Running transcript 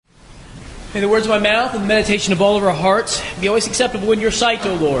May the words of my mouth and the meditation of all of our hearts be always acceptable in your sight,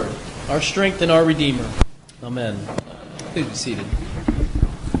 O Lord, our strength and our Redeemer. Amen. Please be seated.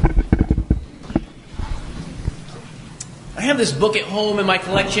 I have this book at home in my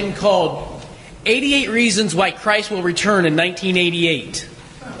collection called 88 Reasons Why Christ Will Return in 1988.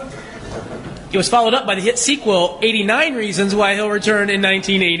 It was followed up by the hit sequel, 89 Reasons Why He'll Return in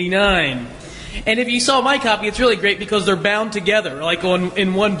 1989. And if you saw my copy, it's really great because they're bound together, like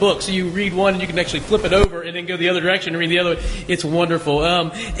in one book. So you read one and you can actually flip it over and then go the other direction and read the other. It's wonderful.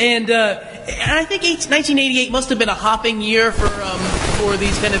 And I think 1988 must have been a hopping year for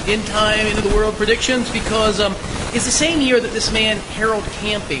these kind of end time, end of the world predictions, because it's the same year that this man, Harold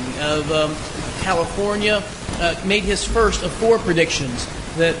Camping of California, made his first of 4 predictions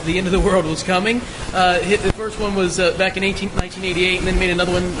that the end of the world was coming. The first one was back in 1988, and then made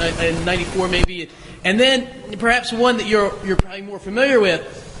another one in 94 maybe. And then perhaps one that you're probably more familiar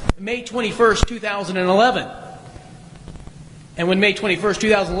with, May 21st, 2011. And when May 21st,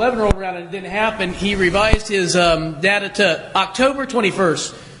 2011 rolled around and it didn't happen, he revised his data to October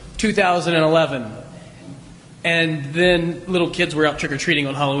 21st, 2011. And then little kids were out trick-or-treating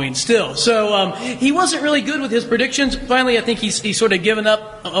on Halloween still. So he wasn't really good with his predictions. Finally, I think he's sort of given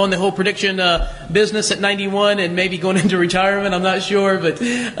up on the whole prediction business at 91 and maybe going into retirement. I'm not sure. But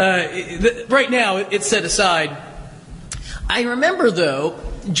right now, it's set aside. I remember, though,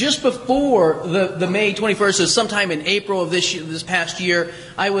 just before the May 21st, so sometime in April of this past year,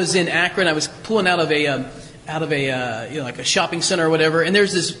 I was in Akron. I was pulling out of a like a shopping center or whatever, and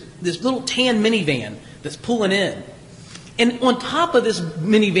there's this little tan minivan that's pulling in. And on top of this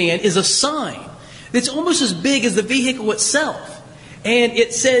minivan is a sign that's almost as big as the vehicle itself. And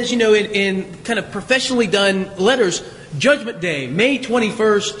it says, in kind of professionally done letters, Judgment Day, May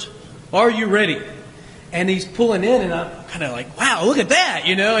 21st, are you ready? And he's pulling in, and I'm kind of like, wow, look at that,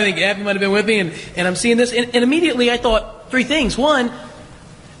 I think Abby might have been with me, and I'm seeing this. And immediately I thought 3 things. One,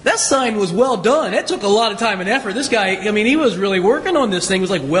 that sign was well done. That took a lot of time and effort. This guy, he was really working on this thing. It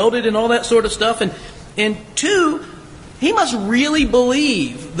was like welded and all that sort of stuff. And 2, he must really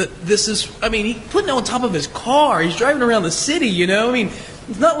believe that this is, he's putting it on top of his car. He's driving around the city,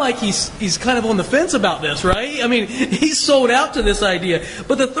 It's not like he's kind of on the fence about this, right? He's sold out to this idea.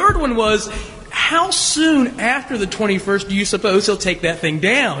 But the third one was, how soon after the 21st do you suppose he'll take that thing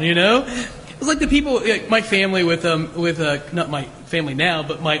down, It's like the people, like my family with not my family now,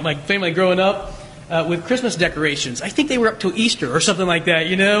 but my family growing up with Christmas decorations. I think they were up till Easter or something like that,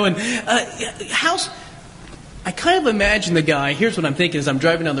 And I kind of imagine the guy. Here's what I'm thinking as I'm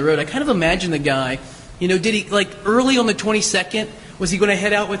driving down the road. I kind of imagine the guy. Did he early on the 22nd? Was he going to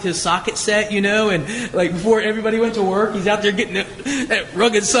head out with his socket set? And before everybody went to work, he's out there getting that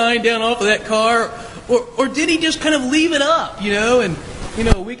rugged sign down off of that car, or did he just kind of leave it up? And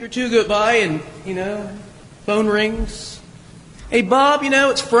a week or two go by and, phone rings. Hey, Bob,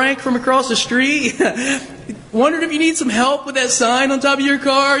 it's Frank from across the street. Wondered if you need some help with that sign on top of your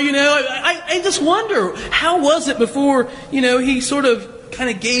car, I just wonder, how was it before, he sort of kind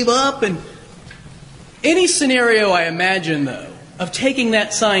of gave up? And any scenario, I imagine, though, of taking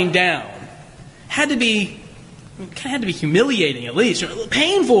that sign down had to be humiliating, at least, or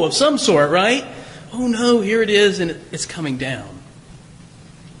painful of some sort, right? Oh, no, here it is, and it's coming down.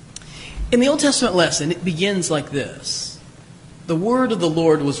 In the Old Testament lesson, it begins like this. The word of the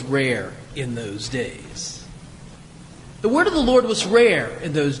Lord was rare in those days. The word of the Lord was rare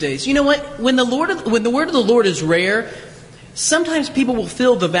in those days. You know what? When the word of the Lord is rare, sometimes people will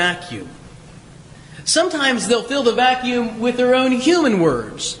fill the vacuum. Sometimes they'll fill the vacuum with their own human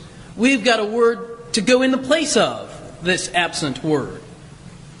words. We've got a word to go in the place of this absent word.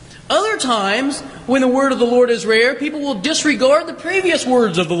 Other times, when the word of the Lord is rare, people will disregard the previous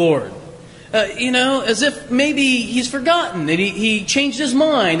words of the Lord. As if maybe he's forgotten and he changed his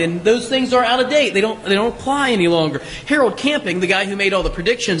mind and those things are out of date. They don't apply any longer. Harold Camping, the guy who made all the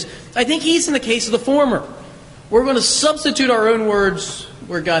predictions, I think he's in the case of the former. We're going to substitute our own words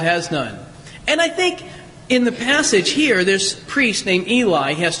where God has none. And I think in the passage here, there's a priest named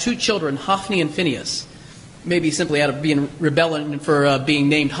Eli. He has 2 children, Hophni and Phinehas. Maybe simply out of being rebellion for being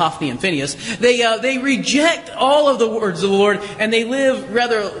named Hophni and Phinehas. They reject all of the words of the Lord, and they live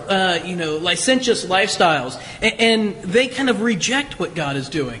rather, licentious lifestyles. And they kind of reject what God is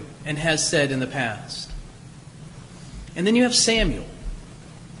doing and has said in the past. And then you have Samuel.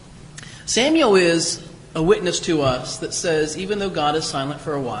 Samuel is a witness to us that says, even though God is silent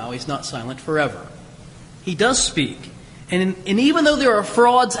for a while, He's not silent forever. He does speak. And even though there are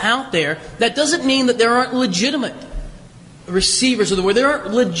frauds out there, that doesn't mean that there aren't legitimate receivers of the word. There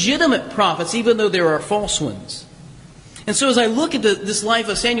aren't legitimate prophets, even though there are false ones. And so as I look at this life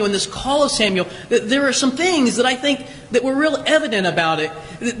of Samuel and this call of Samuel, there are some things that I think that were real evident about it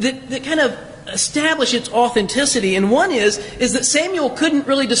that kind of establish its authenticity. And one is that Samuel couldn't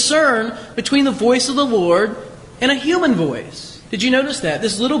really discern between the voice of the Lord and a human voice. Did you notice that?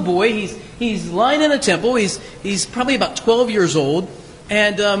 This little boy, he's lying in a temple. He's probably about 12 years old.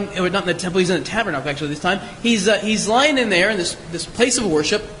 And not in the temple, he's in the tabernacle actually this time. He's lying in there in this place of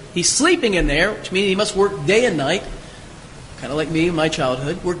worship. He's sleeping in there, which means he must work day and night. Kind of like me in my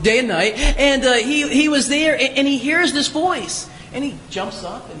childhood, worked day and night. And he was there, and he hears this voice. And he jumps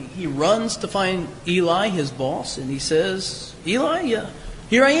up, and he runs to find Eli, his boss. And he says, Eli,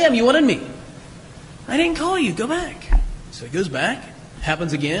 here I am. You wanted me. I didn't call you. Go back. So he goes back.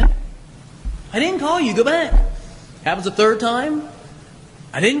 Happens again. I didn't call you. Go back. Happens a third time.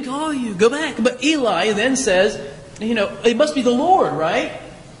 I didn't call you. Go back. But Eli then says, it must be the Lord, right?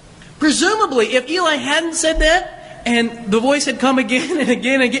 Presumably, if Eli hadn't said that, and the voice had come again and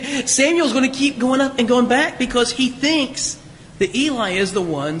again and again, Samuel's going to keep going up and going back because he thinks that Eli is the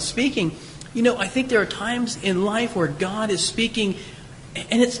one speaking. I think there are times in life where God is speaking,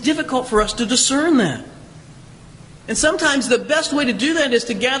 and it's difficult for us to discern that. And sometimes the best way to do that is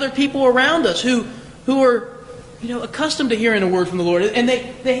to gather people around us who are accustomed to hearing a word from the Lord, and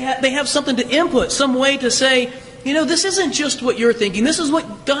they have something to input, some way to say, this isn't just what you're thinking. This is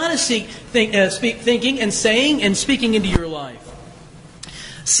what God is thinking and saying and speaking into your life.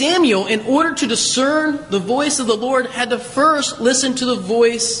 Samuel, in order to discern the voice of the Lord, had to first listen to the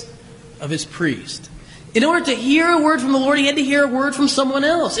voice of his priest. In order to hear a word from the Lord, he had to hear a word from someone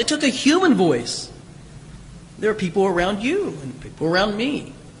else. It took a human voice. There are people around you and people around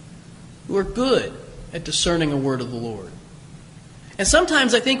me who are good at discerning a word of the Lord. And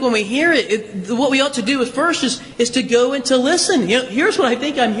sometimes I think when we hear it, what we ought to do first is to go and to listen. Here's what I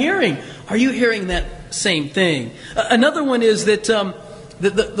think I'm hearing. Are you hearing that same thing? Another one is that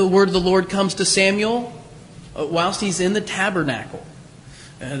the word of the Lord comes to Samuel whilst he's in the tabernacle.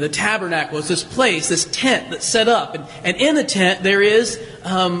 The tabernacle is this place, this tent that's set up. And in the tent there's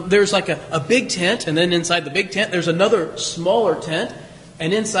like a big tent, and then inside the big tent there's another smaller tent.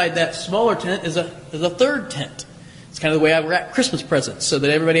 And inside that smaller tent is a third tent. It's kind of the way I wrap Christmas presents, so that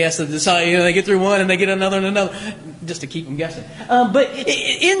everybody has to decide, they get through one and they get another and another, just to keep them guessing. But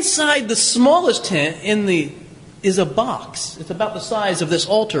inside the smallest tent is a box. It's about the size of this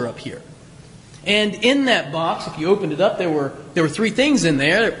altar up here. And in that box, if you opened it up, there were three things in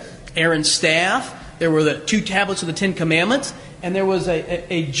there. Aaron's staff, there were the 2 tablets of the 10 Commandments, and there was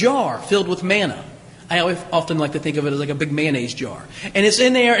a jar filled with manna. I often like to think of it as like a big mayonnaise jar. And it's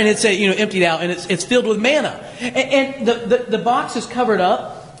in there, and it's emptied out, and it's filled with manna. And the box is covered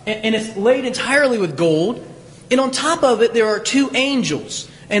up, and it's laid entirely with gold. And on top of it, there are 2 angels,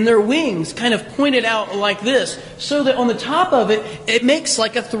 and their wings kind of pointed out like this, so that on the top of it, it makes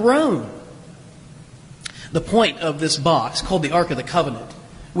like a throne. The point of this box, called the Ark of the Covenant,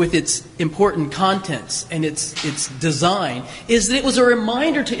 with its important contents and its design, is that it was a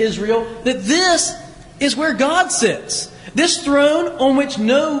reminder to Israel that this is where God sits. This throne on which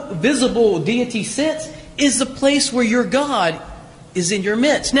no visible deity sits is the place where your God is in your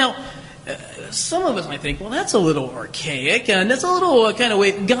midst. Now, some of us might think, well, that's a little archaic and that's a little kind of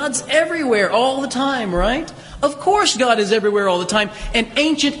way. God's everywhere all the time, right? Of course God is everywhere all the time. And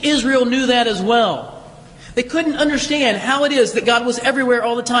ancient Israel knew that as well. They couldn't understand how it is that God was everywhere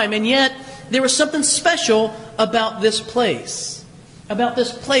all the time. And yet, there was something special about this place. About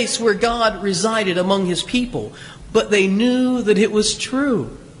this place where God resided among His people. But they knew that it was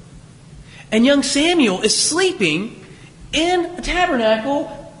true. And young Samuel is sleeping in a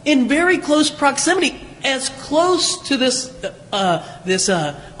tabernacle in very close proximity. As close to this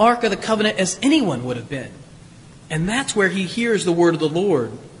Ark of the Covenant as anyone would have been. And that's where he hears the word of the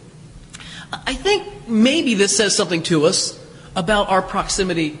Lord. I think maybe this says something to us about our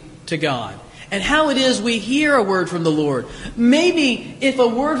proximity to God and how it is we hear a word from the Lord. Maybe if a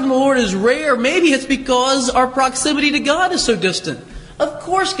word from the Lord is rare, maybe it's because our proximity to God is so distant. Of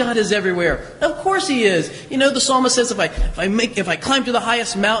course God is everywhere. Of course He is. The psalmist says, if I climb to the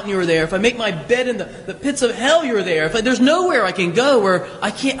highest mountain, You're there. If I make my bed in the pits of hell, You're there. There's nowhere I can go where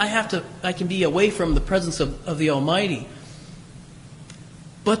I can be away from the presence of the Almighty.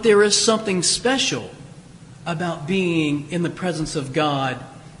 But there is something special about being in the presence of God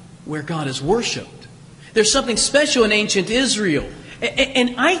where God is worshipped. There's something special in ancient Israel.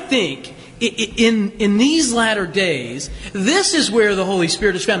 And I think in these latter days, this is where the Holy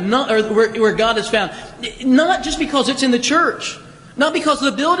Spirit is found, where God is found. Not just because it's in the church, not because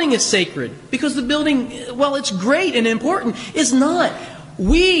the building is sacred, because the building, while it's great and important, is not.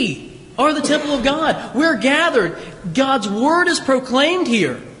 We are the temple of God. We're gathered God's Word is proclaimed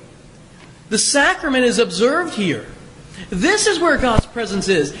here. The sacrament is observed here. This is where God's presence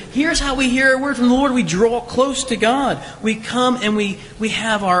is. Here's how we hear a word from the Lord. We draw close to God. We come and we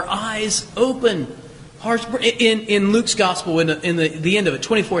have our eyes open. In Luke's Gospel, in the end of it,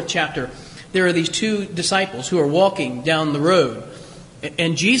 24th chapter, there are these two disciples who are walking down the road.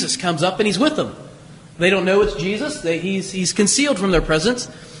 And Jesus comes up and He's with them. They don't know it's Jesus. He's concealed from their presence.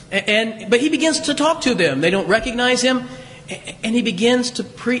 But He begins to talk to them. They don't recognize Him. And He begins to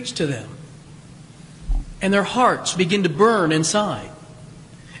preach to them. And their hearts begin to burn inside.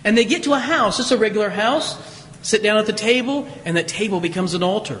 And they get to a house. It's a regular house. Sit down at the table. And that table becomes an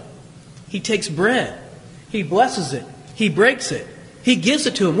altar. He takes bread. He blesses it. He breaks it. He gives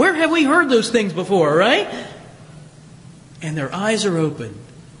it to them. Where have we heard those things before, right? And their eyes are open.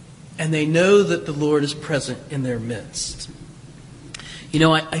 And they know that the Lord is present in their midst. You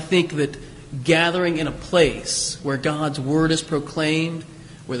know, I think that gathering in a place where God's Word is proclaimed,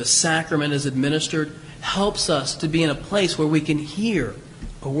 where the sacrament is administered, helps us to be in a place where we can hear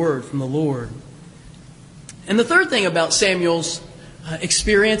a word from the Lord. And the third thing about Samuel's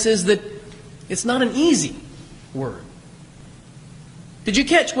experience is that it's not an easy word. Did you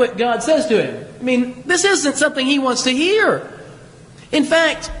catch what God says to him? I mean, this isn't something he wants to hear. In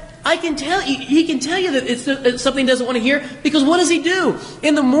fact, he can tell you that it's something he doesn't want to hear, because what does he do?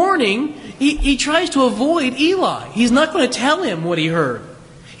 In the morning, he tries to avoid Eli. He's not going to tell him what he heard.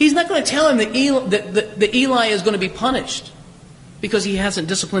 He's not going to tell him that Eli is going to be punished because he hasn't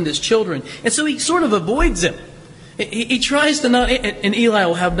disciplined his children. And so he sort of avoids him. He tries to not, and Eli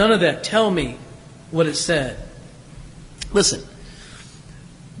will have none of that. Tell me what it said. Listen,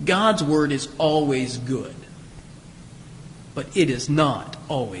 God's Word is always good, but it is not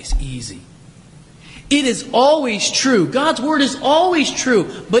always easy. It is always true. God's Word is always true,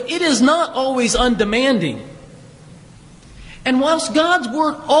 but it is not always undemanding. And whilst God's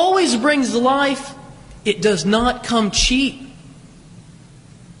Word always brings life, it does not come cheap.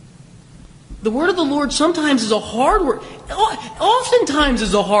 The word of the Lord sometimes is a hard word. Oftentimes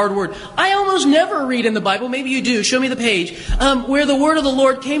is a hard word. I almost never read in the Bible, maybe you do, show me the page, where the word of the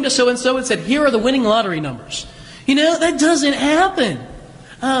Lord came to so-and-so and said, here are the winning lottery numbers. You know, that doesn't happen.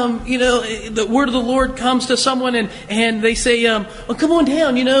 The word of the Lord comes to someone and they say, well, come on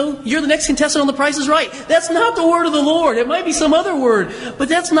down, you're the next contestant on The Price is Right. That's not the word of the Lord. It might be some other word, but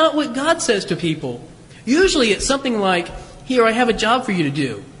that's not what God says to people. Usually it's something like, here, I have a job for you to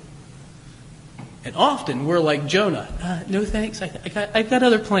do. And often we're like Jonah. No thanks, I've got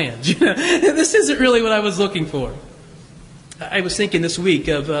other plans. This isn't really what I was looking for. I was thinking this week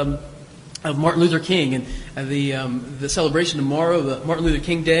of Martin Luther King and the celebration tomorrow, the Martin Luther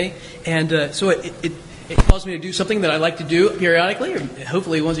King Day. And so it caused me to do something that I like to do periodically, or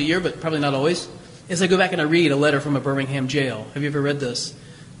hopefully once a year, but probably not always, is I go back and I read a letter from a Birmingham jail. Have you ever read this?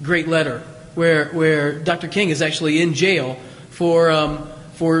 Great letter where Dr. King is actually in jail for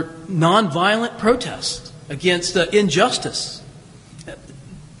nonviolent protest against injustice.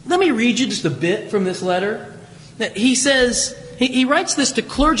 Let me read you just a bit from this letter. He says, he writes this to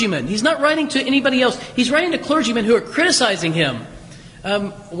clergymen. He's not writing to anybody else. He's writing to clergymen who are criticizing him.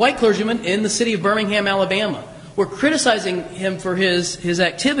 White clergymen in the city of Birmingham, Alabama, were criticizing him for his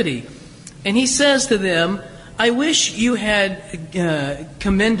activity. And he says to them, I wish you had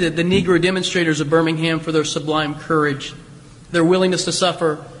commended the Negro demonstrators of Birmingham for their sublime courage, their willingness to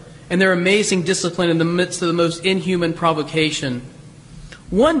suffer, and their amazing discipline in the midst of the most inhuman provocation.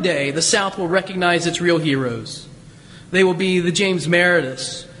 One day, the South will recognize its real heroes. They will be the James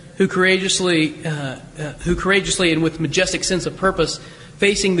Merediths, who courageously and with majestic sense of purpose,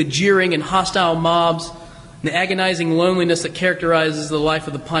 facing the jeering and hostile mobs, and the agonizing loneliness that characterizes the life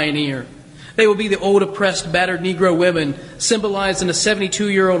of the pioneer. They will be the old, oppressed, battered Negro women, symbolized in a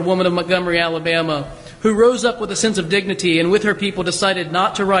 72-year-old woman of Montgomery, Alabama, who rose up with a sense of dignity and with her people decided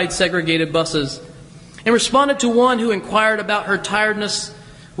not to ride segregated buses, and responded to one who inquired about her tiredness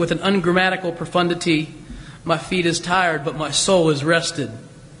with an ungrammatical profundity, my feet is tired, but my soul is rested.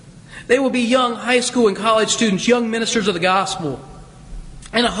 They will be young high school and college students, young ministers of the gospel,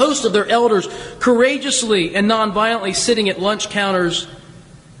 and a host of their elders courageously and nonviolently sitting at lunch counters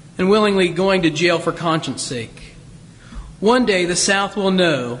and willingly going to jail for conscience sake. One day the South will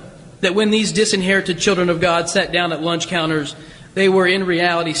know that when these disinherited children of God sat down at lunch counters, they were in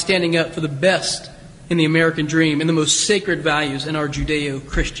reality standing up for the best in the American dream and the most sacred values in our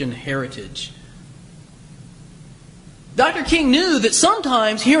Judeo-Christian heritage. Dr. King knew that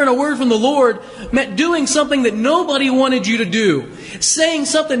sometimes hearing a word from the Lord meant doing something that nobody wanted you to do, saying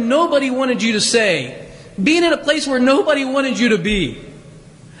something nobody wanted you to say, being in a place where nobody wanted you to be.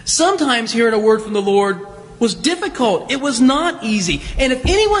 Sometimes hearing a word from the Lord was difficult. It was not easy. And if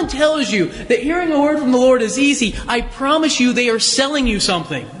anyone tells you that hearing a word from the Lord is easy, I promise you they are selling you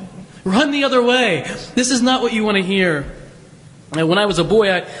something. Run the other way. This is not what you want to hear. When I was a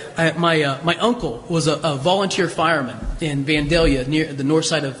boy, my uncle was a volunteer fireman in Vandalia, near the north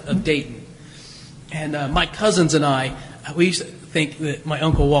side of Dayton. And my cousins and I, we used to think that my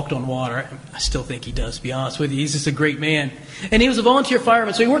uncle walked on water. I still think he does, to be honest with you. He's just a great man. And he was a volunteer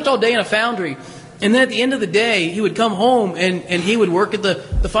fireman, so he worked all day in a foundry. And then at the end of the day, he would come home and he would work at the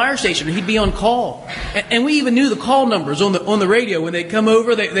fire station. He'd be on call. And we even knew the call numbers on the radio. When they'd come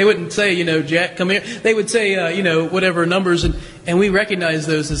over, they wouldn't say, Jack, come here. They would say, whatever numbers. And we recognized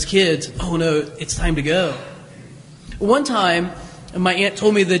those as kids. Oh, no, it's time to go. One time, my aunt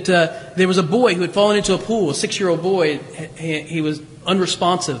told me that there was a boy who had fallen into a pool, a 6-year-old boy. He was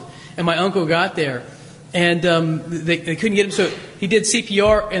unresponsive. And my uncle got there. And they couldn't get him, so he did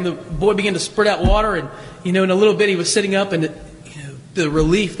CPR, and the boy began to spurt out water. And, in a little bit he was sitting up, and the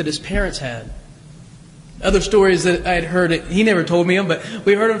relief that his parents had. Other stories that I had heard, he never told me them, but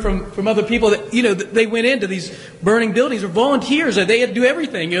we heard them from other people that, they went into these burning buildings, or volunteers, that they had to do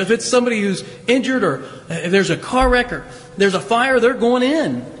everything. If it's somebody who's injured, or if there's a car wreck, or there's a fire, they're going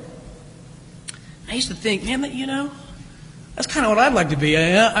in. I used to think, man, that's kind of what I'd like to be.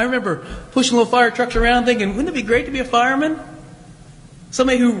 I remember pushing little fire trucks around thinking, wouldn't it be great to be a fireman?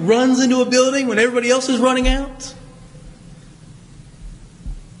 Somebody who runs into a building when everybody else is running out.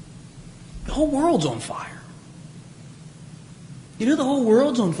 The whole world's on fire. The whole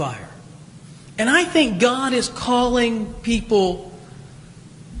world's on fire. And I think God is calling people,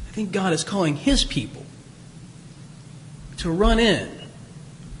 I think God is calling His people to run in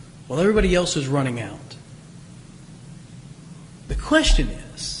while everybody else is running out. The question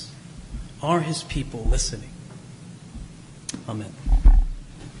is, are His people listening? Amen.